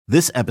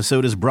This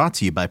episode is brought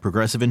to you by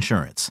Progressive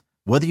Insurance.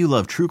 Whether you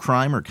love true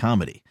crime or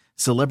comedy,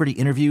 celebrity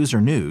interviews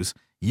or news,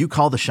 you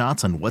call the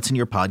shots on what's in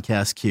your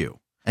podcast queue.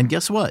 And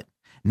guess what?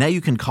 Now you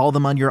can call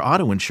them on your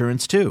auto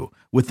insurance too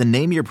with the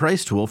Name Your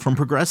Price tool from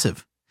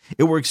Progressive.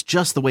 It works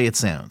just the way it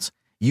sounds.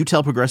 You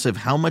tell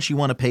Progressive how much you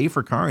want to pay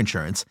for car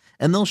insurance,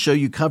 and they'll show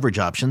you coverage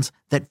options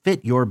that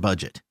fit your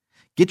budget.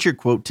 Get your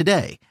quote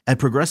today at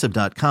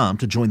Progressive.com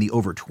to join the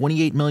over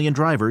 28 million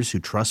drivers who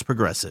trust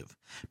Progressive.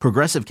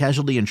 Progressive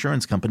Casualty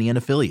Insurance Company and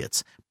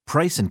Affiliates.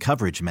 Price and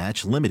coverage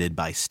match limited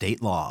by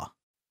state law.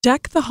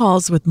 Deck the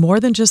halls with more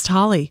than just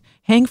holly.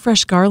 Hang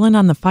fresh garland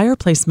on the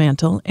fireplace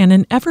mantle and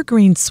an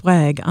evergreen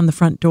swag on the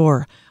front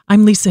door.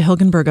 I'm Lisa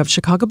Hilgenberg of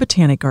Chicago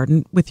Botanic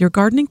Garden with your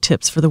gardening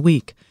tips for the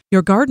week.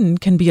 Your garden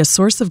can be a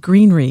source of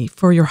greenery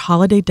for your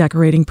holiday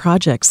decorating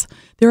projects.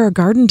 There are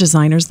garden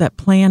designers that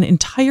plan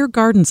entire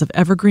gardens of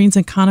evergreens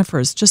and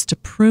conifers just to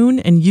prune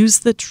and use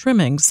the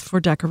trimmings for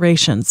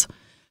decorations.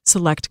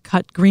 Select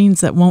cut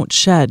greens that won't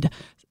shed,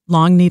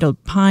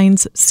 long-needled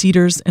pines,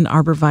 cedars, and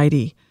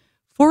arborvitae.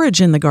 Forage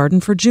in the garden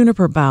for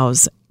juniper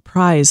boughs,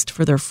 prized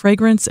for their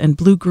fragrance and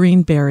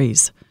blue-green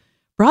berries.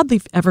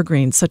 Broadleaf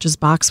evergreens such as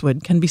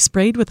boxwood can be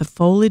sprayed with a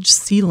foliage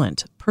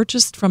sealant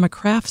purchased from a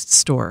craft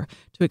store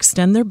to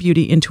extend their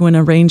beauty into an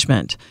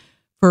arrangement.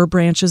 Fir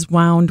branches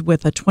wound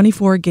with a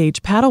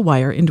 24-gauge paddle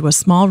wire into a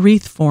small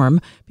wreath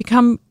form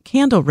become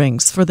candle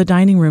rings for the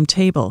dining room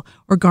table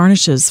or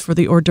garnishes for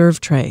the hors d'oeuvre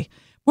tray.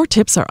 More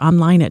tips are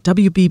online at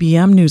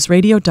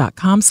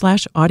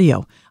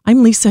wbbmnewsradio.com/audio.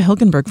 I'm Lisa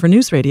Hilgenberg for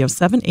News Radio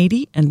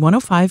 780 and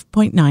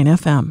 105.9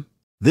 FM.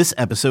 This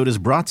episode is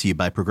brought to you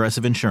by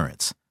Progressive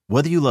Insurance.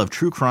 Whether you love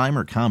true crime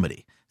or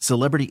comedy,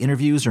 celebrity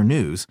interviews or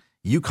news,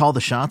 you call the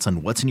shots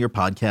on what's in your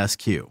podcast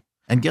queue.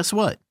 And guess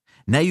what?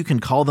 Now you can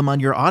call them on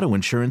your auto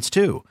insurance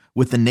too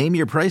with the Name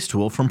Your Price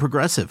tool from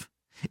Progressive.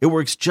 It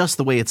works just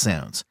the way it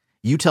sounds.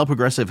 You tell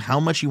Progressive how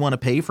much you want to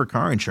pay for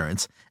car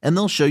insurance, and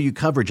they'll show you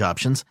coverage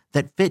options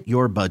that fit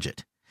your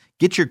budget.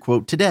 Get your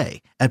quote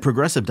today at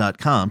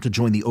Progressive.com to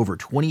join the over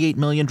 28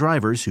 million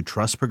drivers who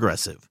trust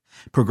Progressive.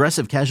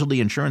 Progressive Casualty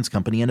Insurance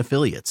Company and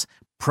Affiliates.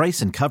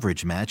 Price and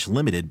coverage match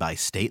limited by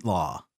state law.